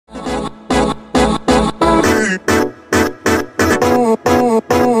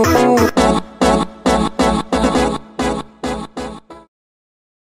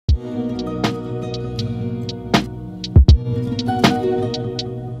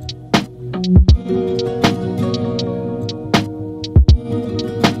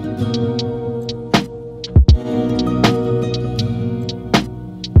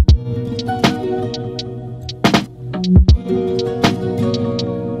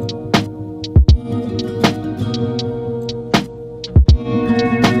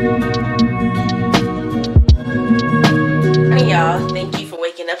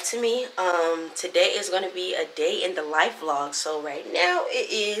vlog. So right now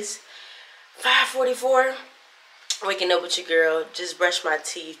it is 5:44. Waking up with your girl. Just brushed my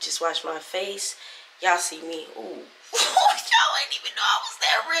teeth. Just washed my face. Y'all see me. Ooh. Y'all ain't even know I was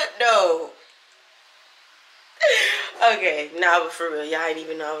that ripped. No. Okay, nah, but for real, y'all ain't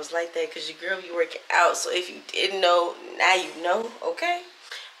even know I was like that because your girl be working out. So if you didn't know, now you know, okay?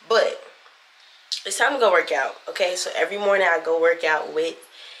 But it's time to go work out, okay? So every morning I go work out with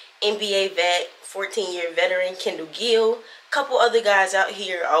NBA vet, 14-year veteran Kendall Gill. Couple other guys out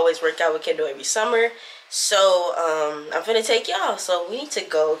here always work out with Kendall every summer. So I'm finna take y'all. So we need to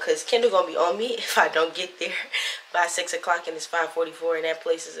go because Kendall gonna be on me if I don't get there by 6 o'clock and it's 5:44 and that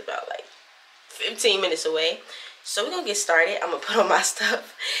place is about like 15 minutes away. So we're gonna get started. I'm gonna put on my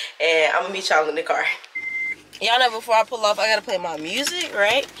stuff and I'm gonna meet y'all in the car. Y'all know before I pull off, I gotta play my music,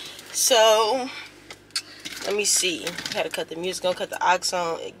 right? So let me see. Gotta cut the music on, cut the aux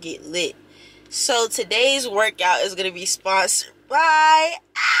on, and get lit. So today's workout is gonna be sponsored by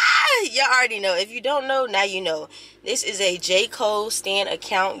y'all already know. If you don't know, now you know. This is a J. Cole Stan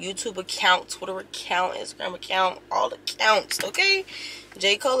account, YouTube account, Twitter account, Instagram account, all accounts, okay?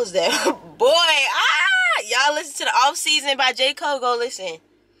 J. Cole is that boy. Y'all listen to the Off Season by J. Cole. Go listen.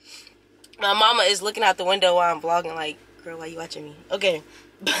 My mama is looking out the window while I'm vlogging like, girl, why you watching me? Okay.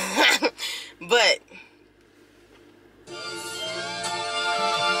 But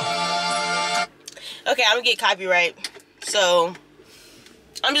okay, I'm gonna get copyright. So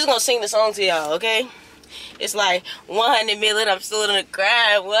I'm just gonna sing the song to y'all, okay? It's like 100 million, I'm still in the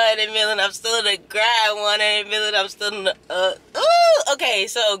grind. 100 million, I'm still in the grind. 100 million, I'm still in the okay,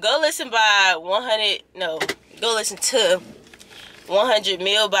 so go listen go listen to 100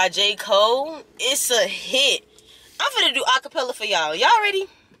 Mil by J. Cole. It's a hit. I'm finna do acapella for y'all. Y'all ready?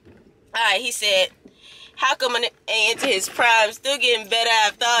 Alright, he said, how come I ain't into his prime? Still getting better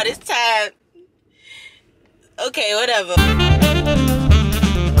after all this time. Okay, whatever.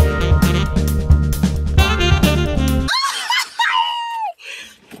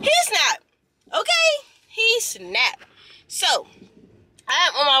 He snapped. Okay? He snapped. So, I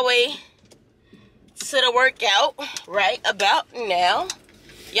am on my way to the workout right about now.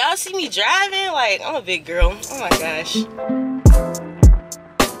 Y'all see me driving? Like, I'm a big girl. Oh my gosh.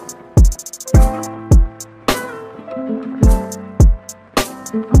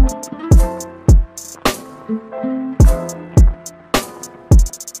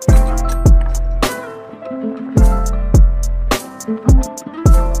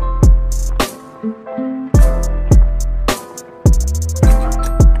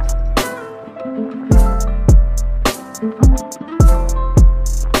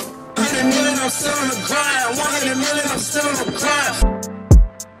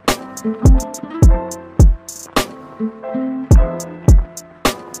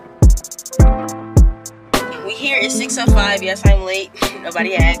 We here at 6:05. Yes, I'm late.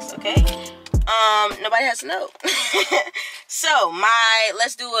 Nobody asked, okay? Nobody has to know. So,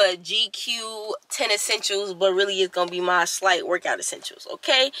 let's do a GQ 10 essentials, but really it's gonna be my slight workout essentials,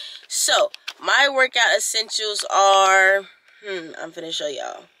 okay? So, my workout essentials are, I'm finna show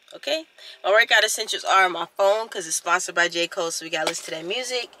y'all, okay? My workout essentials are my phone, because it's sponsored by J. Cole, so we gotta listen to that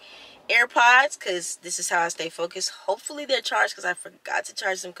music. AirPods, because this is how I stay focused. Hopefully they're charged, because I forgot to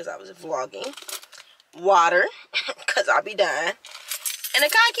charge them because I was vlogging. Water, because I'll be dying. And the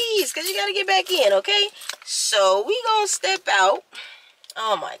car keys, because you got to get back in, okay? So, we going to step out.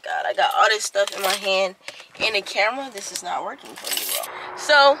 Oh, my God. I got all this stuff in my hand and the camera. This is not working for me well.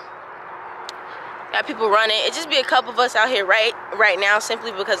 So, got people running. It just be a couple of us out here right now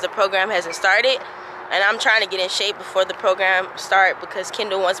simply because the program hasn't started. And I'm trying to get in shape before the program start because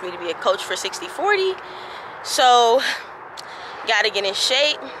Kendall wants me to be a coach for 60-40. So, got to get in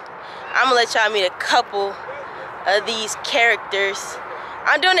shape. I'm going to let y'all meet a couple of these characters.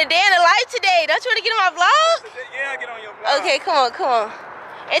 I'm doing a day in the life today. Don't you want to get on my vlog? Yeah, get on your vlog. Okay, come on.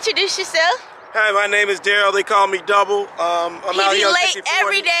 Introduce yourself. Hi, my name is Daryl. They call me Double. I'm out here on 60-40. He be late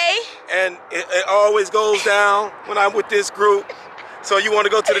every day. And it always goes down when I'm with this group. So you want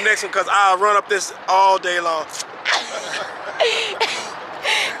to go to the next one because I'll run up this all day long.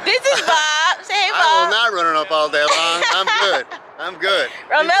 This is Bob. Say hey, Bob. I will not run it up all day long. I'm good. I'm good.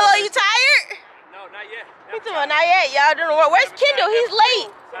 Romello, you tired? No, not yet. He's talking about not yet. Y'all doing the work. Where's Kendall? He's late.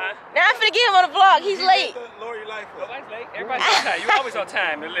 Now I'm finna get him on the vlog. He's late. Lower your life up. Nobody's late. Everybody's on time. You always on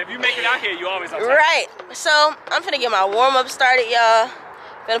time. If you make it out here, you always on time. Right. So I'm finna get my warm up started, y'all.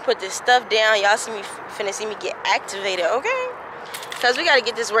 Finna put this stuff down. Y'all finna see me get activated, okay? Because we gotta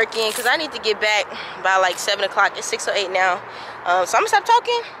get this work in. Because I need to get back by like 7 o'clock. It's 6:08 now. So I'm gonna stop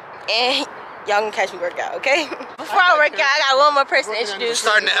talking and y'all gonna catch me work out, okay? Before I work out, I got one more person to introduce.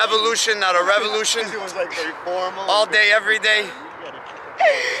 Starting the evolution, not a revolution. All day, every day.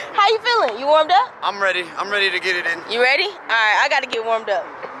 How you feeling? You warmed up? I'm ready. I'm ready to get it in. You ready? All right, I gotta get warmed up.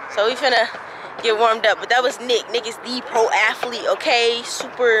 So we finna get warmed up. But that was Nick. Nick is the pro athlete, okay?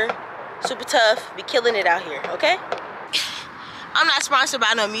 Super tough. Be killing it out here, okay? I'm not sponsored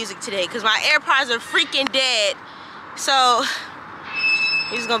by no music today because my AirPods are freaking dead. So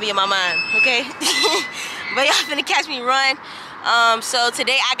it's gonna be in my mind, okay? But y'all finna catch me run. So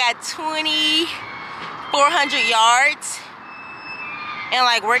today I got 2,400 yards and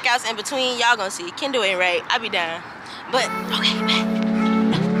like workouts in between. Y'all gonna see. Kendall ain't right. I be down. But okay, man.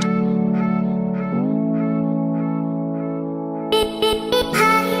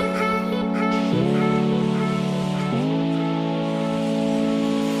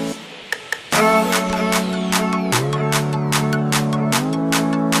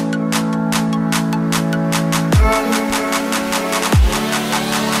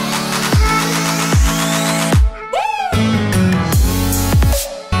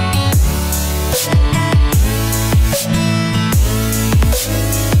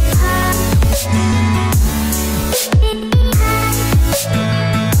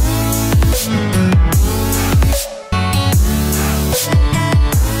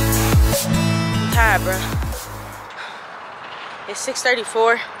 Bro, it's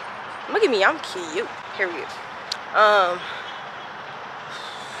 6:34. Look at me, I'm cute. Period.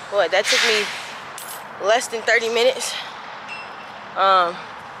 What? That took me less than 30 minutes. I'm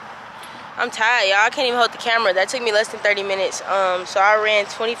tired, y'all. I can't even hold the camera. That took me less than 30 minutes. So I ran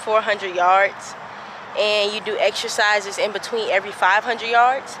 2,400 yards, and you do exercises in between every 500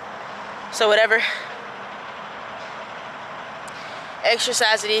 yards. So whatever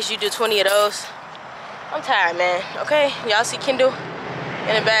exercise it is, you do 20 of those. I'm tired, man, okay? Y'all see Kendall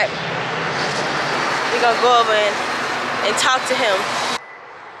in the back. We gonna go over and talk to him.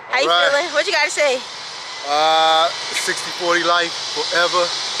 How you feeling? What you gotta say? 60-40 life, forever.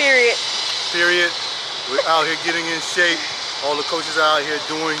 Period. Period. We're out here getting in shape. All the coaches are out here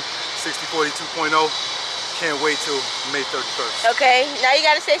doing 60-40 2.0. Can't wait till May 31st. Okay, now you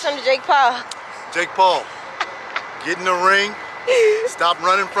gotta say something to Jake Paul. Jake Paul, get in the ring. Stop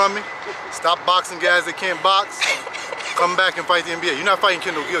running from me. Stop boxing guys that can't box. Come back and fight the NBA. You're not fighting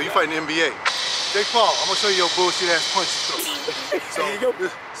Kendall Gill, you're fighting the NBA. Jake Paul, I'm gonna show you your bullshit ass punches.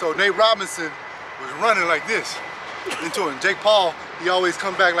 So Nate Robinson was running like this into him. Jake Paul, he always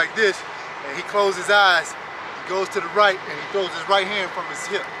come back like this, and he closes his eyes, he goes to the right, and he throws his right hand from his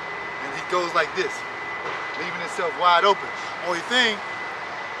hip, and he goes like this, leaving himself wide open. Only thing,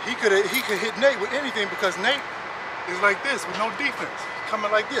 he could hit Nate with anything because Nate is like this with no defense,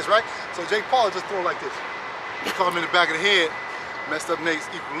 coming like this, right? So Jake Paul just throw like this. He caught him in the back of the head, messed up Nate's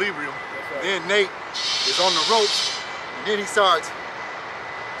equilibrium. Right. Then Nate is on the ropes, and then he starts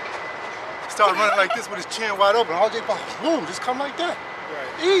running like this with his chin wide open. All Jake Paul, boom, just come like that.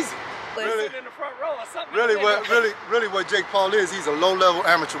 Right. Easy. Really, in the front row or something. Really, what Jake Paul is, he's a low-level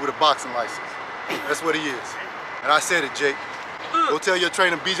amateur with a boxing license. That's what he is. And I said it, Jake. Go tell your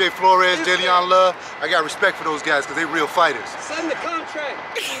trainer, BJ Flores, Jalen Love, I got respect for those guys because they real fighters. Sign the contract.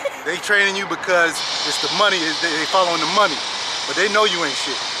 They training you because it's the money, they following the money. But they know you ain't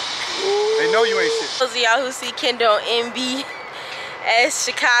shit. They know you ain't shit. Those of y'all who see Kendall on NBS,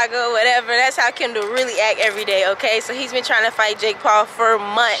 Chicago, whatever, that's how Kendall really act every day, okay? So he's been trying to fight Jake Paul for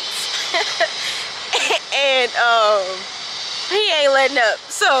months. And he ain't letting up.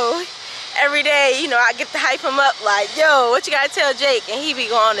 So every day, you know, I get to hype him up like, yo, what you gotta tell Jake? And he be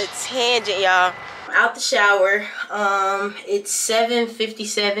going on a tangent, y'all. Out the shower. It's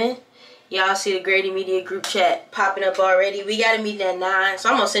 7:57. Y'all see the Grady Media group chat popping up already. We got a meeting at 9, so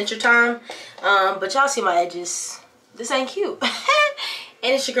I'm on Central Time. But y'all see my edges. This ain't cute.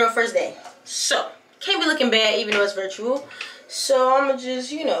 And it's your girl first day. So, can't be looking bad even though it's virtual. So I'm gonna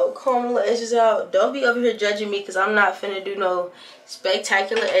just, you know, comb the edges out. Don't be over here judging me because I'm not finna do no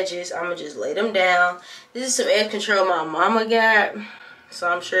spectacular edges. I'm gonna just lay them down. This is some edge control my mama got. So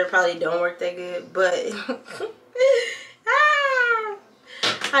I'm sure it probably don't work that good. But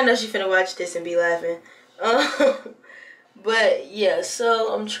I know she finna watch this and be laughing. But yeah,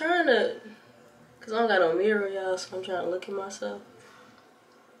 so I'm trying to, cause I don't got no mirror, y'all, so I'm trying to look at myself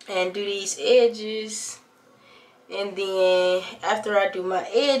and do these edges. And then after I do my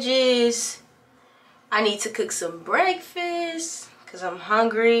edges, I need to cook some breakfast cause I'm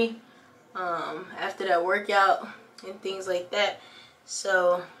hungry after that workout and things like that.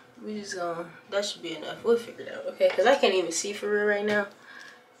 So we just gonna, that should be enough. We'll figure it out, okay? Cause I can't even see for real right now.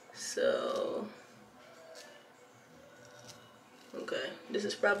 So okay, this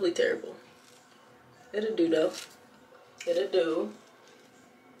is probably terrible. It'll do though. It'll do.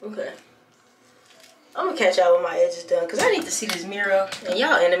 Okay. I'm gonna catch y'all with my edges done because I need to see this mirror. And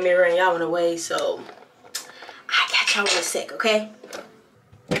y'all in the mirror and y'all in the way, so I'll catch y'all in a sec, okay?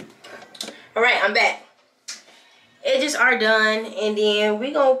 Alright, I'm back. Edges are done, and then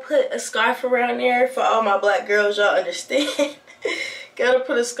we gonna put a scarf around there for all my black girls, y'all understand. Gotta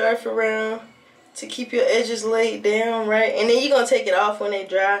put a scarf around to keep your edges laid down, right? And then you're gonna take it off when they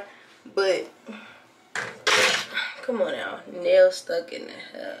dry, but come on now, nails stuck in the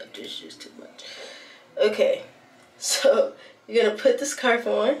hair, this is just too much. Okay, so you're gonna put the scarf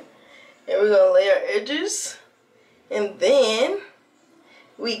on, and we're gonna lay our edges, and then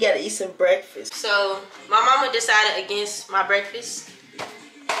we gotta eat some breakfast. So my mama decided against my breakfast.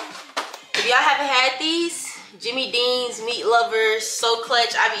 If y'all haven't had these, Jimmy Dean's, Meat Lovers, So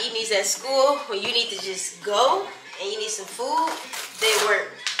Clutch, I be eating these at school when you need to just go and you need some food, they work.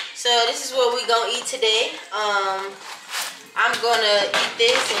 So this is what we gonna eat today. I'm gonna eat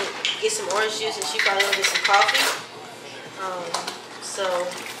this and get some orange juice, and she probably gonna get some coffee. So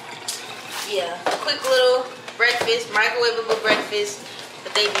yeah, a quick little breakfast, microwavable breakfast,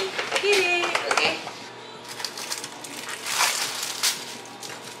 but they be okay.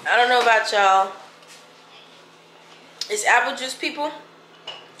 I don't know about y'all. It's apple juice people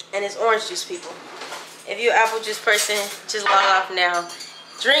and it's orange juice people. If you're an apple juice person, just log off now.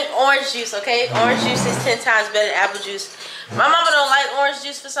 Drink orange juice, okay? Orange juice is 10 times better than apple juice. My mama don't like orange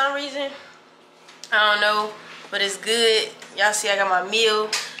juice for some reason. I don't know, but it's good. Y'all see I got my meal.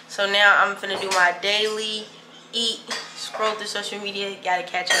 So now I'm finna do my daily eat, scroll through social media, gotta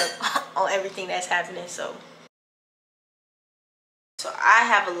catch up on everything that's happening. So I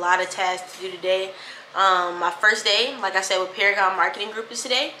have a lot of tasks to do today. My first day, like I said, with Paragon Marketing Group is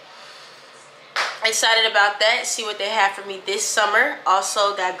today. Excited about that, see what they have for me this summer.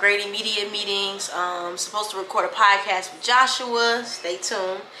 Also got Grady Media meetings, supposed to record a podcast with Joshua, stay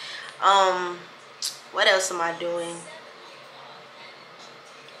tuned. What else am I doing?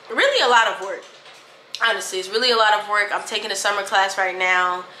 Really a lot of work, honestly. It's really a lot of work. I'm taking a summer class right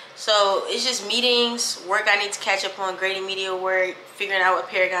now, so it's just meetings, work I need to catch up on, Grady Media work, figuring out what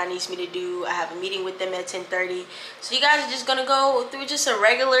Paragon needs me to do. I have a meeting with them at 10:30. So you guys are just gonna go through just a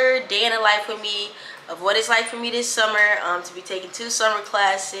regular day in the life with me of what it's like for me this summer, to be taking 2 summer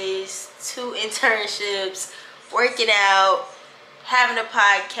classes, 2 internships, working out, having a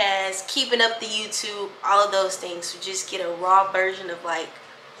podcast, keeping up the YouTube, all of those things. So just get a raw version of like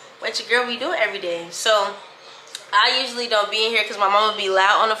what your girl be doing every day. So I usually don't be in here because my mama be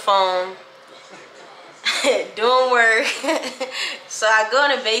loud on the phone doing work. So I go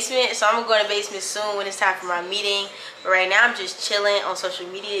in the basement. So I'm gonna go in the basement soon when it's time for my meeting. But right now I'm just chilling on social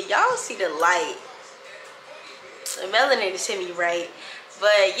media. Y'all see the light. The melanin is hitting me right.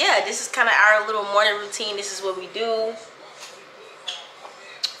 But yeah, this is kind of our little morning routine. This is what we do.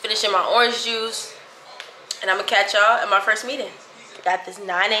 Finishing my orange juice, and I'm gonna catch y'all at my first meeting. Got this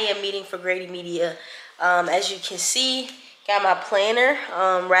 9 a.m. meeting for Grady Media. As you can see, got my planner,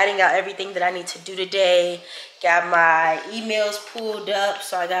 writing out everything that I need to do today. Got my emails pulled up.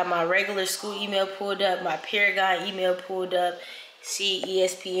 So I got my regular school email pulled up, my Paragon email pulled up, see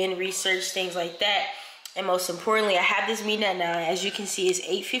ESPN research, things like that. And most importantly, I have this meeting at 9. As you can see, it's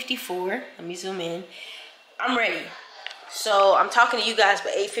 8:54. Let me zoom in. I'm ready. So I'm talking to you guys,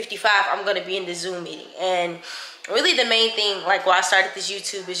 but 8:55, I'm gonna be in the Zoom meeting. And really the main thing, like why I started this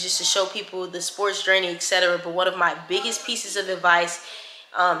YouTube, is just to show people the sports journey, etc. But one of my biggest pieces of advice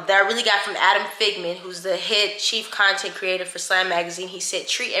that I really got from Adam Figman, who's the head chief content creator for Slam Magazine, he said,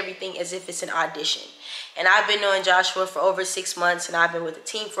 treat everything as if it's an audition. And I've been knowing Joshua for over 6 months, and I've been with the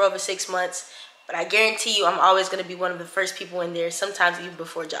team for over 6 months. But I guarantee you, I'm always gonna be one of the first people in there, sometimes even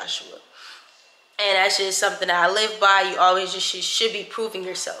before Joshua. And that's just something that I live by. You always just should be proving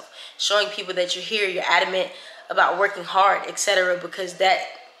yourself, showing people that you're here, you're adamant about working hard, etc. Because that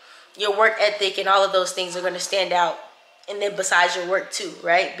your work ethic and all of those things are going to stand out. And then besides your work too,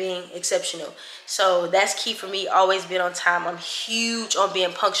 right? Being exceptional. So that's key for me. Always been on time. I'm huge on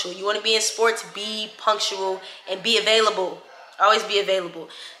being punctual. You want to be in sports, be punctual and be available. Always be available.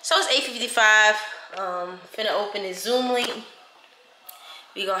 So it's 8:55. Finna open this Zoom link.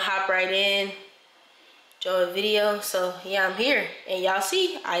 We gonna hop right in. Show a video. So yeah, I'm here, and y'all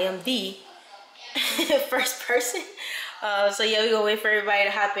see I am the first person. So yeah, we gonna wait for everybody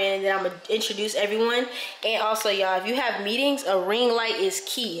to hop in, and then I'm gonna introduce everyone. And also, y'all, if you have meetings, a ring light is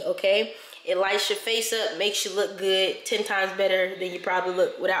key. Okay, it lights your face up, makes you look good 10 times better than you probably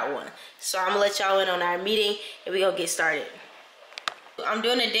look without one. So I'm gonna let y'all in on our meeting, and we gonna get started. I'm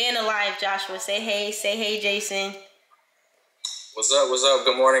doing a day in the life. Joshua, say hey, Jason. What's up? What's up?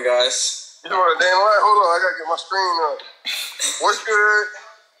 Good morning, guys. You doing a damn right? Hold on, I gotta get my screen up. What's good?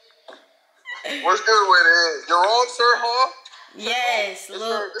 What's good with it? You're on, sir, huh? Yes, This is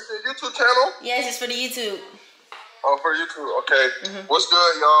your YouTube channel? Yes, it's for the YouTube. Oh, for YouTube, okay. What's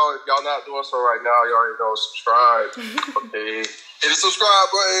good, y'all? If y'all not doing so right now, y'all already know, subscribe. Okay. Hit the subscribe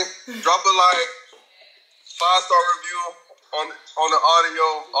button. Drop a like. 5-star review on the audio,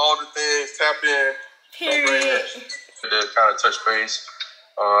 all the things. Tap in. Period. To kind of touch base.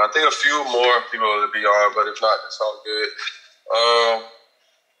 I think a few more people will be on, but if not, it's all good.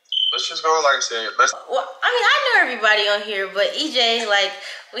 Let's just go, like I said. Well, I mean, I know everybody on here, but EJ, like,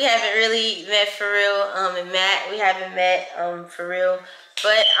 we haven't really met for real. And Matt, we haven't met for real.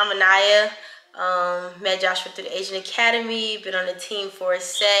 But I'm Anaya. Met Joshua through the Asian Academy. Been on the team for a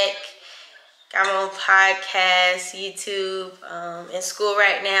sec. Got my own podcast, YouTube, in school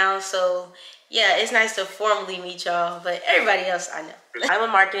right now. So, yeah, it's nice to formally meet y'all. But everybody else I know. I'm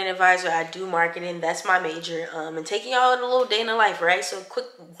a marketing advisor. I do marketing. That's my major. And taking y'all in a little day in the life, right? So, quick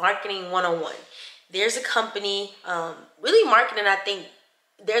marketing 101. There's a company, really marketing, I think,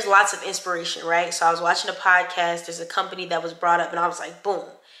 there's lots of inspiration, right? So, I was watching a podcast. There's a company that was brought up, and I was like, boom.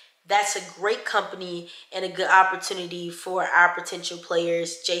 That's a great company and a good opportunity for our potential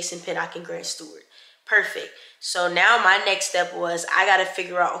players, Jason Pinnock and Grant Stewart. Perfect. So now my next step was I got to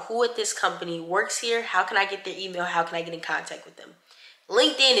figure out who at this company works here. How can I get their email? How can I get in contact with them?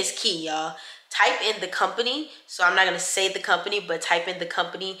 LinkedIn is key, y'all. Type in the company. So I'm not going to say the company, but type in the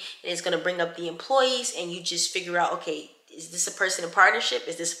company and it's going to bring up the employees and you just figure out, okay, is this a person in partnership?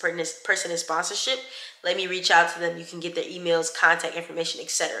 Is this a person in sponsorship? Let me reach out to them. You can get their emails, contact information,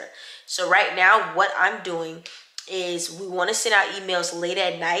 etc. So right now, what I'm doing is we want to send out emails late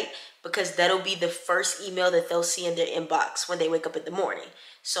at night because that'll be the first email that they'll see in their inbox when they wake up in the morning.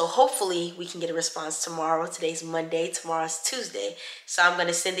 So hopefully we can get a response tomorrow. Today's Monday, tomorrow's Tuesday. So I'm going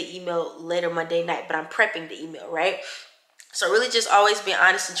to send the email later Monday night, but I'm prepping the email, right? So really just always being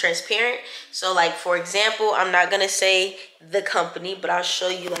honest and transparent. So like, for example, I'm not going to say the company, but I'll show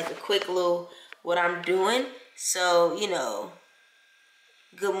you like a quick little what I'm doing. So, you know,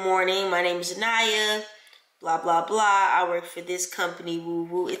 good morning. My name is Anaya. Blah, blah, blah. I work for this company. Woo,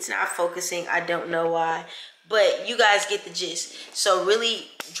 woo. It's not focusing. I don't know why. But you guys get the gist. So really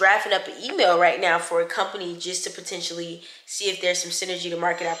drafting up an email right now for a company just to potentially see if there's some synergy to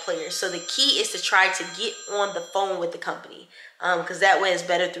market our players. So the key is to try to get on the phone with the company because that way it's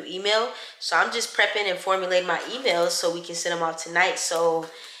better through email. So I'm just prepping and formulating my emails so we can send them off tonight. So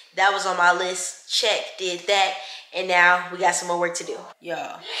that was on my list. Check, did that. And now we got some more work to do.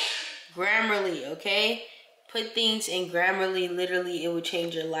 Y'all, Grammarly, okay? Put things in Grammarly, literally, it will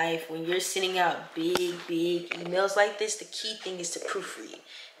change your life. When you're sending out big emails like this, the key thing is to proofread.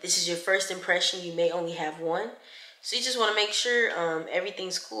 This is your first impression. You may only have one. So you just want to make sure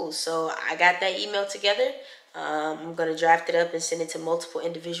everything's cool. So I got that email together. I'm going to draft it up and send it to multiple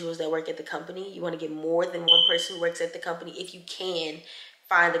individuals that work at the company. You want to get more than one person who works at the company if you can.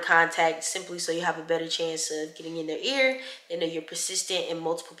 Find the contact simply so you have a better chance of getting in their ear. They know you're persistent and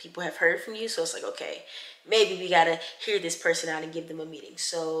multiple people have heard from you. So it's like, okay, maybe we got to hear this person out and give them a meeting.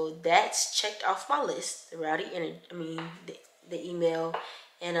 So that's checked off my list, the email.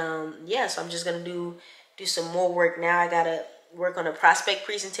 And yeah, so I'm just going to do some more work now. I got to work on a prospect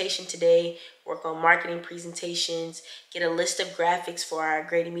presentation today, work on marketing presentations, get a list of graphics for our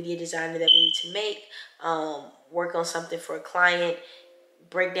graded media designer that we need to make, work on something for a client,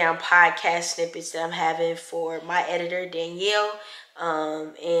 break down podcast snippets that I'm having for my editor, Danielle.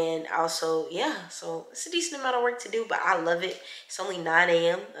 And also, yeah, so it's a decent amount of work to do, but I love it. It's only 9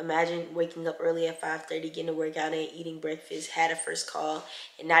 a.m. Imagine waking up early at 5:30, getting a workout in, eating breakfast, had a first call,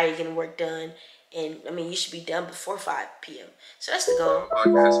 and now you're getting work done. And I mean, you should be done before 5 p.m. So that's the goal.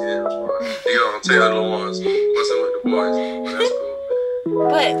 Podcast, yeah. You don't tell the ones what's up with the boys. But that's cool.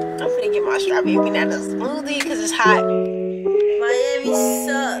 But I'm finna get my strawberry banana smoothie because it's hot. Miami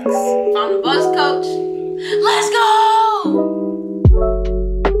sucks. I'm the bus coach. Let's go!